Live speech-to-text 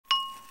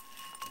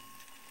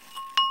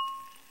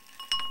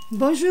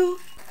Bonjour,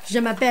 je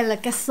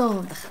m'appelle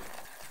Cassandre。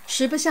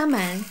实不相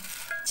瞒，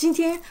今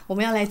天我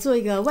们要来做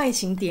一个外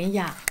形典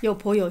雅又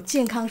颇有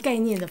健康概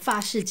念的法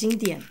式经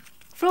典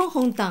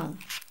Florentine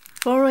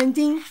佛罗伦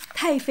丁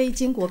太妃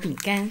坚果饼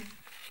干。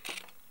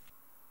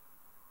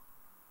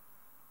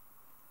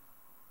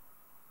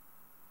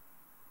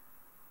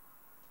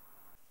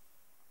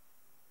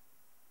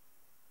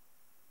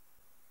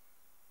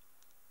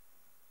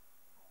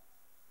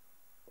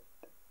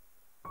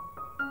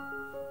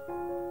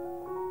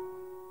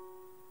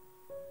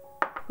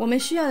我们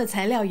需要的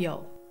材料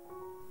有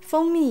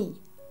蜂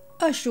蜜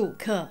25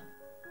克、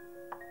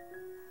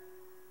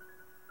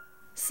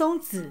松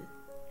子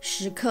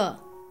10克、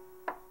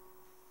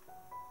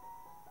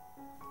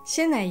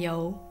鲜奶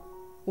油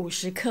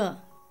50克、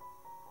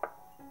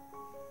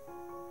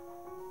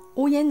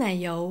无盐奶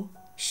油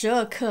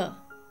12克、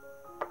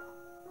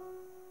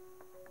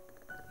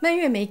蔓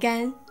越莓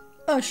干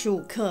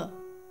25克、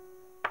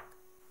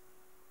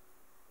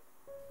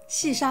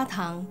细砂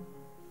糖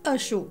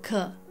25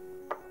克、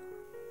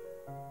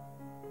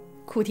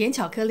苦甜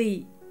巧克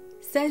力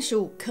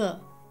35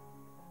克、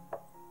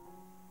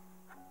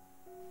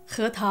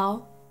核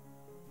桃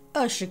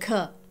20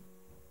克、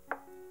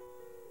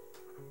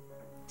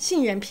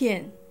杏仁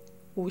片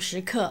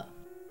50克。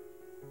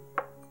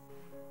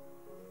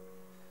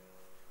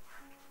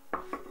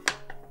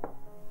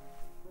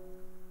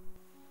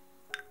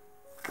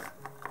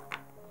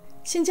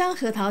先将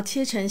核桃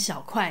切成小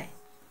块。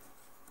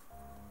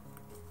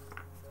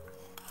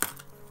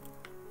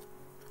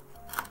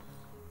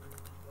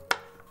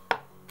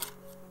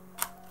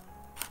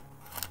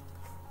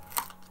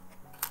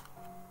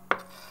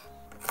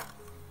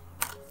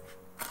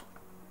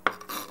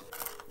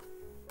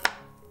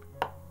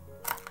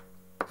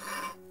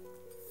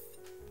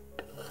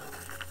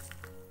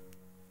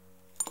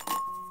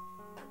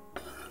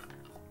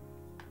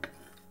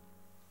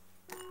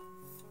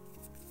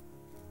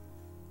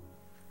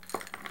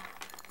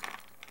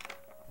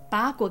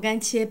把果干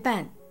切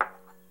半，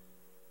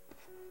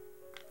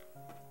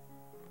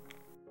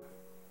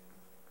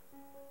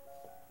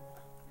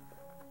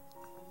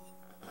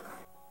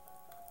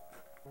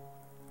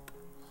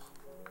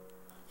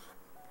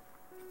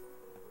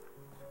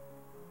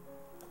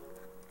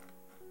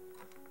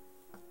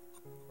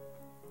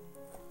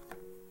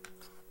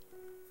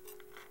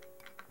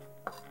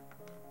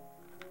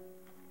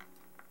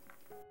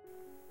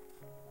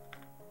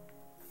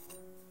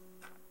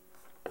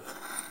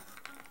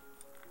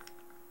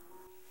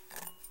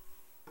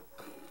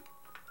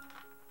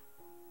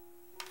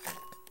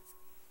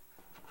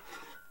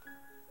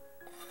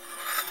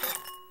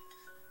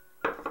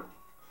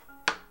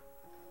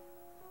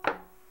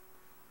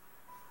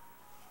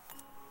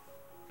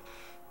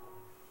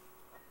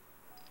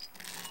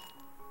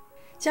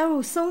加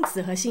入松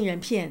子和杏仁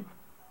片，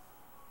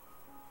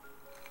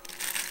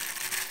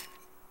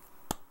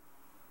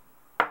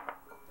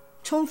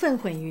充分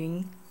混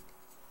匀。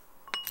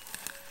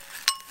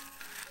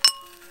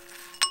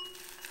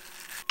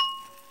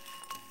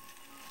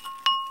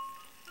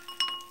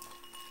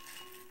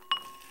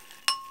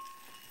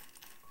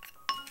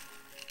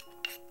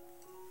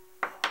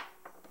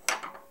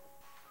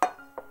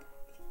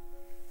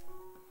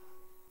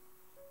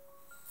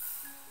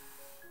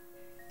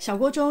小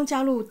锅中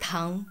加入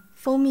糖、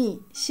蜂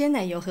蜜、鲜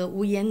奶油和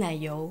无盐奶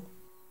油，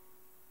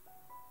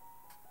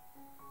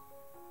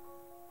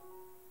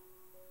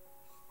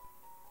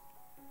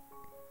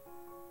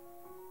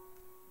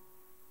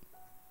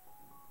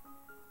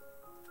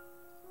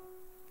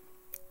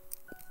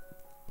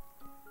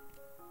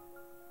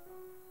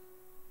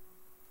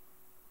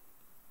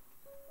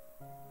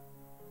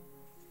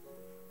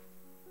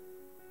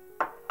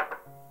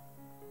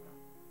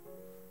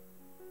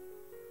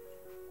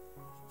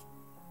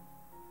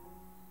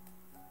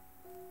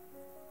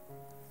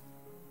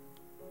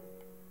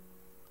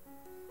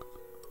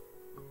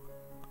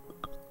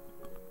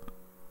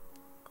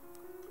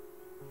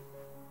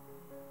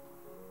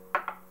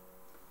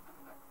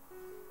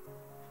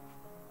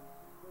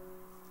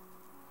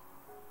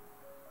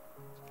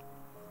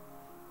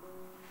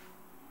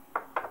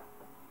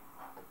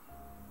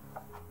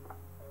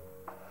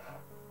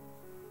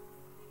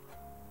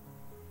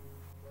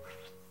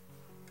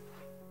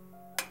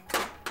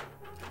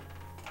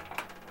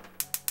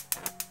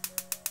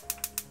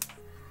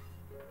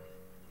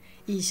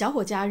以小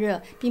火加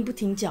热，并不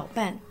停搅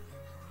拌。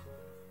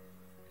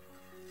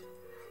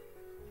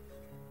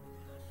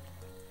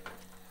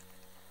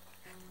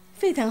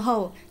沸腾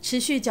后，持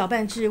续搅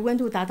拌至温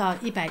度达到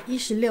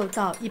116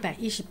到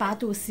118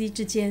度 C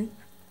之间。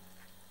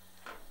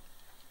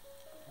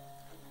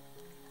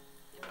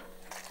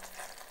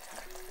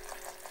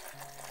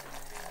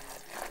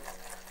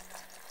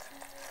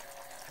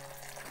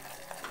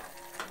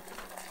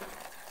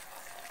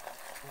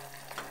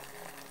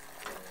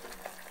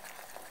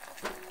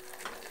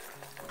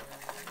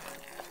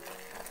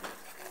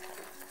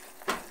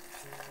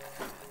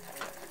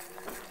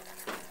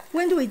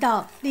温度一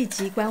到，立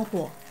即关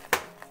火。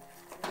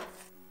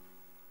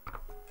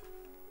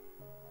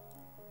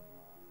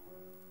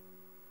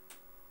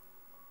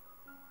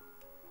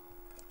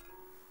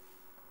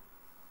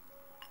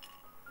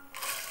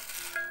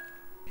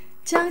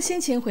将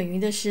先前混匀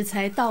的食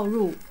材倒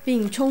入，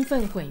并充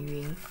分混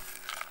匀。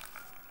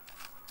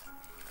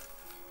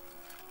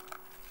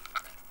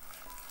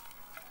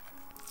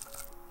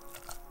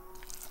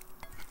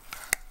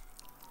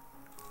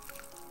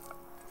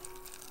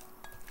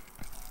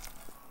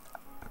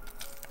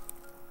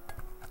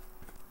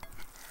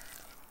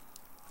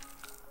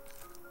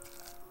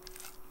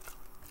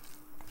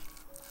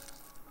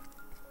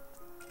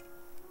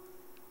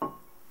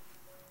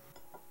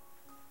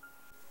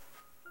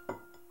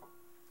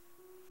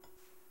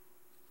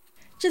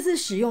这次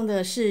使用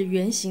的是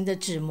圆形的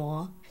纸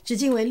模，直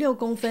径为6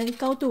公分，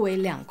高度为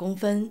2公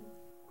分。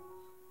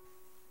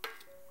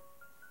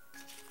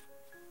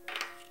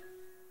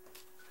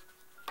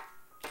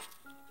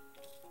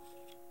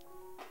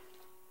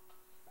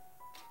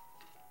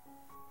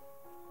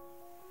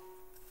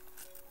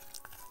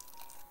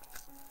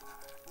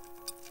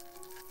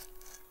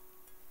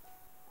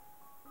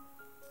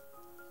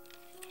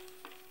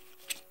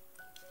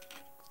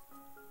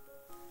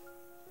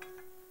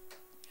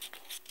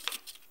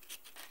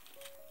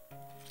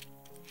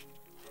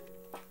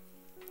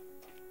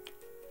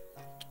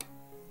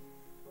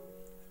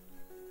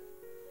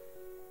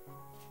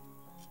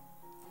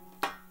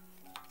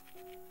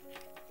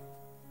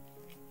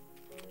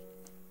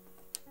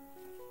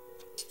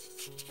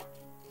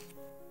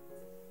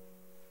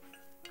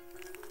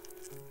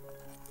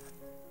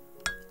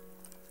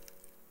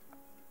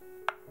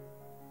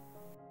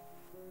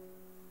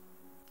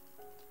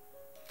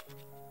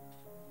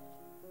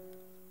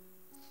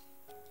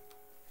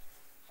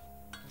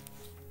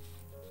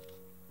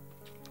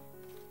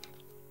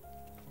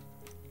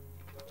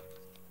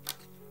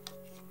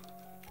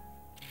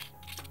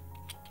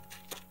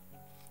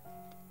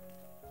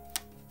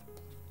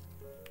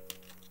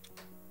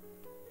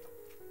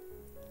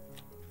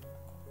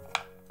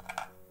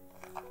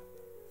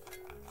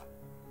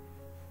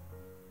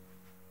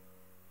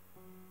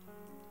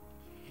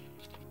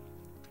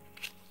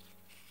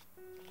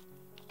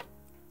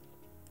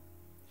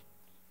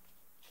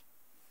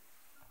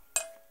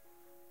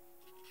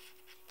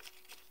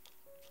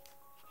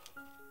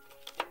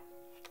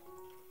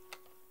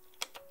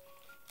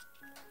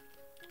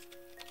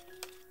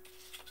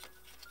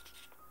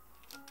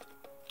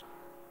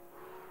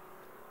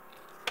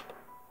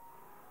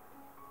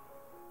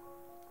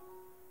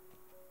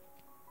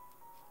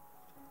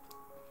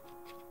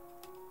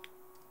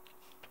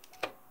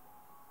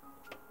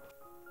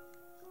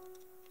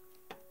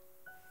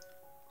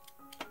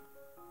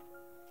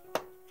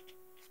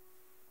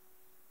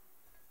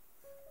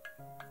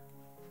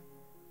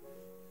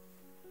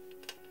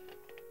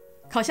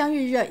烤箱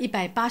预热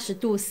180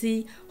度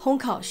C， 烘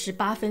烤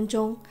18分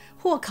钟，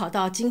或烤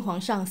到金黄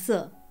上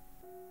色。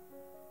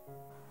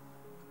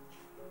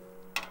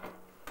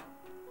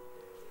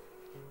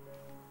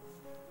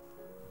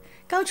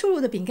刚出炉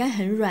的饼干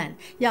很软，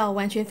要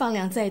完全放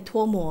凉再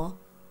脱模。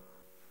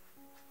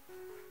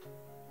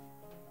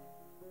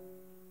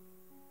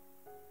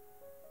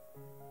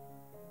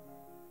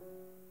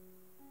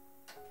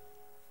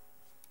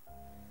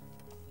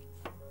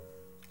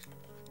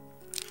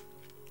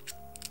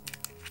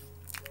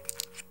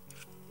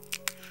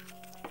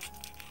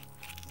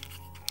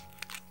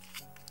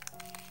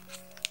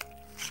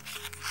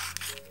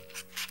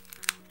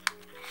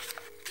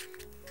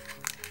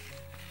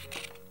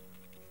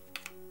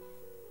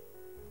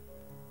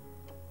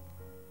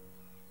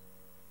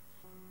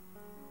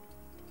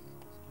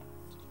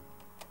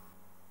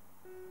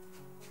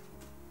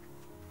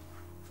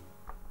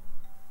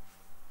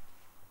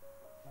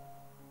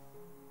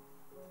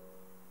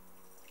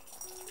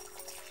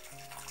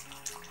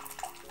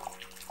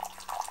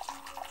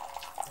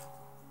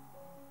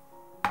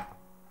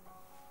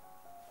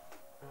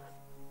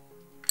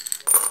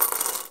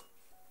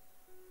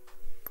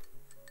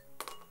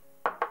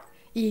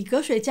以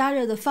隔水加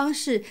热的方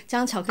式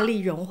将巧克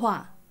力融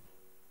化。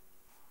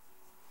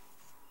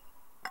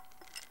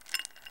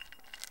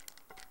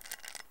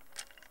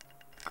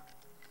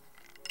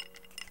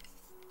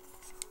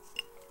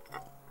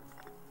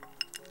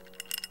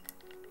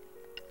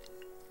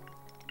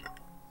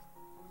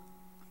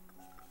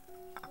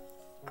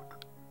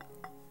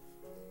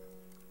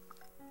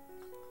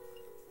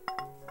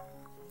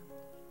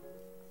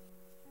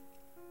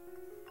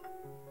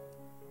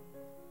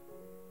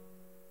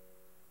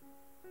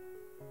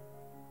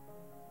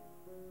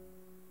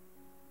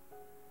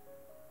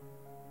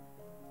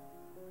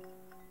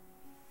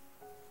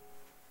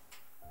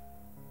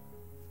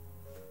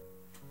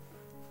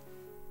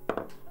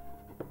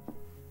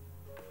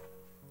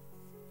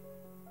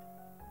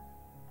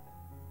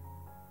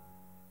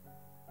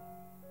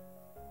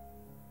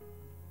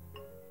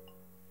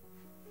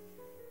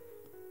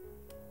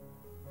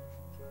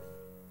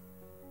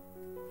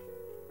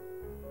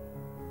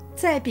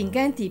在饼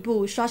干底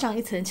部刷上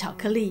一层巧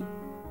克力。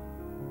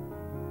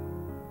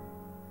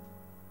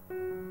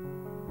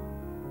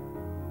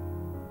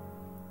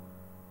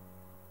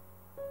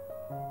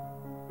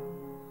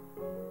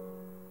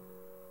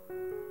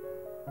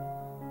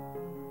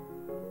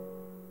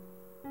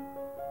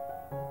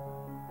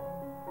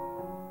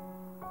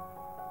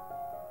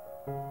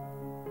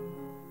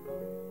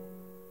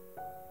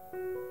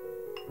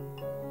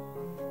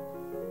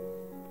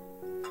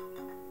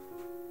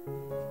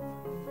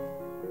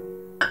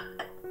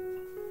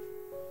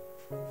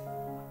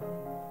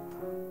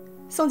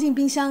送进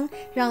冰箱，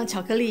让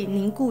巧克力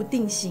凝固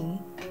定型。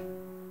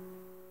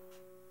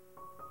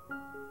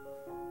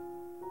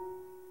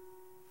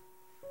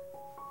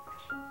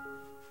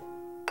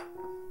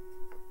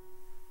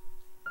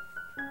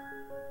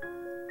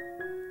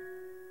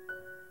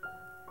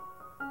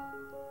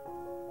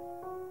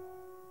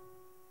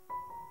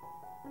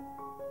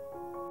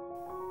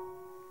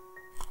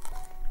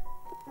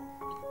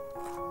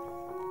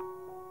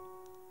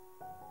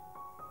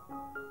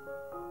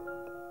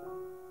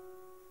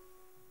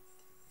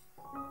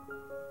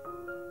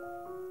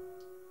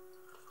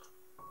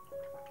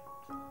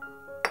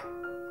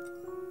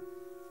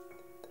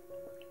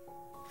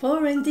佛罗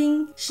伦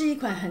丁是一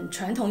款很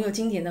传统又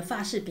经典的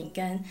法式饼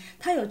干，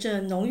它有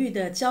着浓郁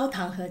的焦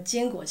糖和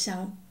坚果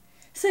香。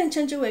虽然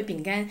称之为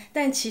饼干，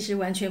但其实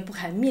完全不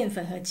含面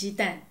粉和鸡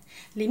蛋，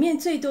里面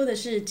最多的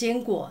是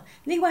坚果，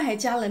另外还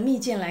加了蜜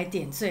饯来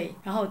点缀，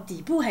然后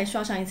底部还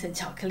刷上一层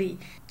巧克力，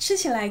吃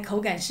起来口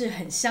感是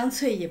很香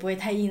脆也不会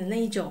太硬的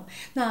那一种，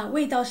那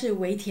味道是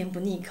微甜不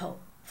腻口。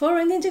佛罗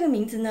伦汀这个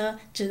名字呢，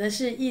指的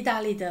是意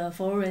大利的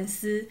佛罗伦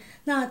斯。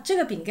那这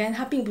个饼干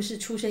它并不是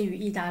出生于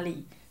意大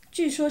利，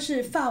据说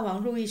是法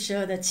王路易十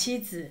二的妻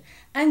子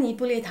安妮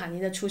布列塔尼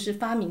的厨师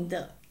发明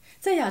的。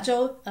在亚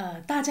洲，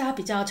大家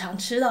比较常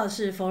吃到的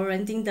是佛罗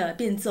伦丁的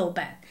变奏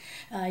版，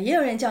也有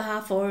人叫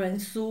它佛罗伦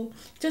酥，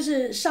就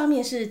是上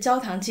面是焦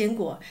糖坚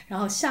果，然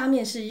后下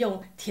面是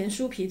用甜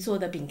酥皮做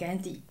的饼干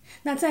底。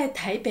那在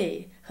台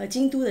北和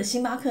京都的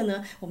星巴克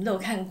呢，我们都有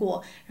看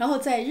过，然后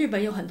在日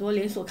本有很多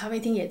连锁咖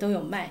啡厅也都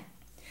有卖。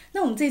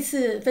那我们这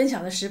次分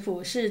享的食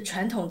谱是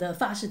传统的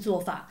法式做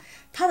法，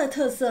它的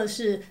特色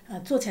是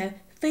做起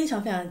来非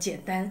常非常简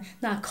单，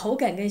那口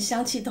感跟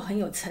香气都很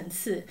有层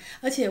次，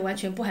而且完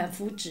全不含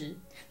麸质。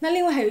那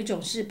另外还有一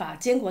种是把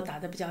坚果打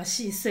得比较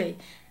细碎，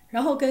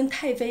然后跟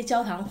太妃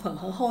焦糖混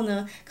合后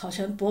呢，烤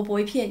成薄薄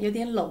一片有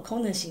点镂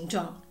空的形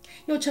状，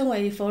又称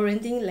为佛罗伦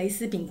丁蕾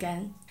丝饼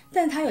干。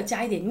但它有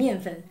加一点面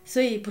粉，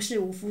所以不是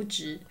无麸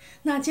质。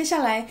那接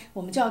下来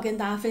我们就要跟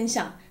大家分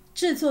享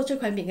制作这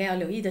款饼干要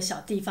留意的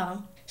小地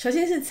方。首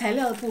先是材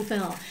料的部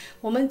分哦，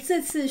我们这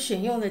次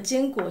选用的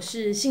坚果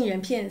是杏仁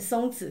片、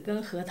松子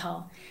跟核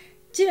桃。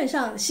基本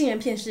上杏仁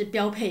片是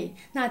标配，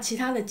那其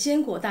他的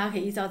坚果大家可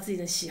以依照自己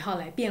的喜好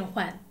来变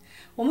换。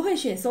我们会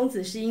选松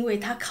子是因为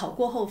它烤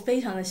过后非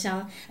常的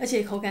香，而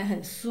且口感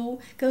很酥，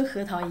跟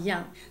核桃一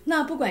样。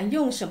那不管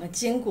用什么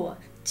坚果，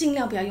尽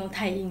量不要用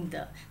太硬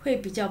的，会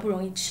比较不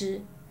容易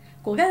吃。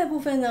果干的部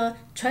分呢，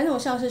传统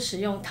上是使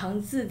用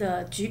糖渍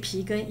的橘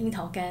皮跟樱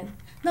桃干。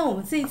那我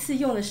们这一次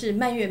用的是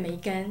蔓越莓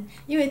干，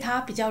因为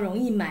它比较容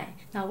易买，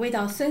那味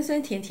道酸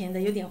酸甜甜的，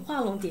有点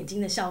画龙点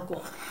睛的效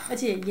果，而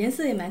且颜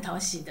色也蛮讨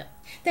喜的。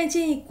但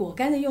建议果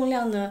干的用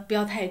量呢不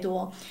要太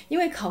多，因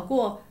为烤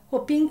过或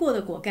冰过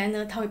的果干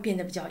呢，它会变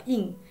得比较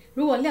硬，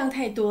如果量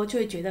太多就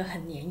会觉得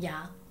很粘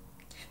牙。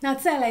那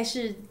再来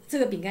是这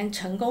个饼干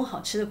成功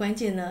好吃的关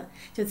键呢，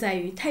就在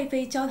于太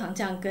妃焦糖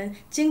酱跟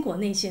坚果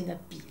内馅的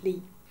比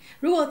例。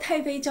如果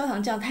太妃焦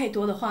糖酱太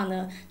多的话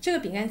呢，这个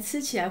饼干吃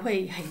起来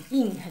会很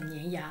硬很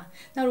粘牙。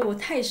那如果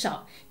太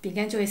少，饼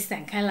干就会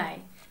散开来，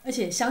而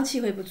且香气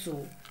会不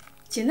足。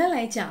简单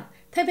来讲，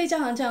太妃焦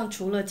糖酱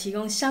除了提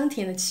供香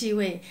甜的气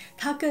味，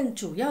它更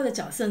主要的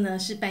角色呢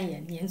是扮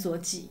演粘着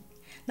剂。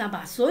那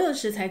把所有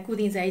食材固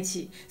定在一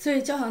起，所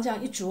以焦糖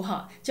酱一煮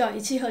好，就要一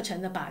气呵成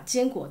的把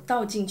坚果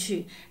倒进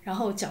去，然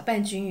后搅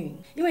拌均匀。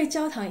因为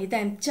焦糖一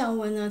旦降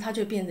温呢，它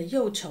就变得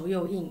又稠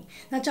又硬，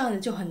那这样子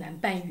就很难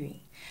拌匀。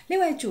另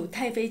外煮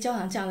太妃焦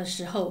糖酱的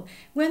时候，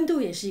温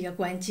度也是一个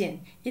关键，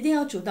一定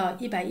要煮到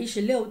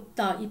116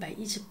到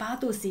118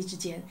度 C 之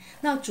间。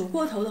那煮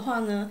过头的话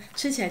呢，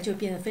吃起来就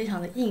变得非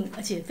常的硬，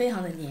而且非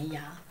常的粘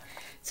牙。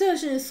这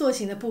是塑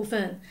形的部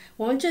分，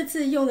我们这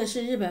次用的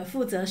是日本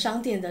富泽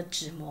商店的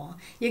纸模，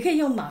也可以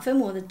用马芬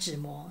模的纸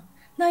模。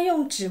那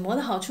用纸模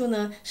的好处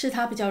呢，是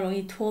它比较容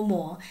易脱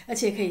模，而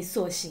且可以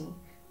塑形，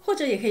或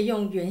者也可以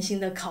用圆形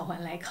的烤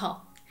环来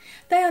烤。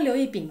但要留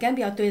意饼干不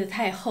要堆得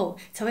太厚，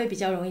才会比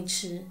较容易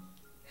吃。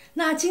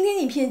那今天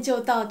影片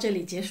就到这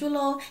里结束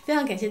咯，非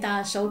常感谢大家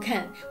的收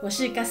看，我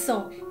是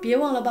Cassandre， 别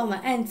忘了帮我们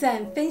按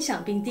赞、分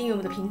享并订阅我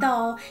们的频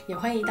道哦，也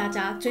欢迎大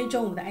家追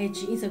踪我们的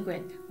IG、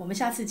Instagram， 我们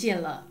下次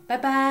见了，拜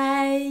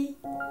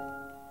拜。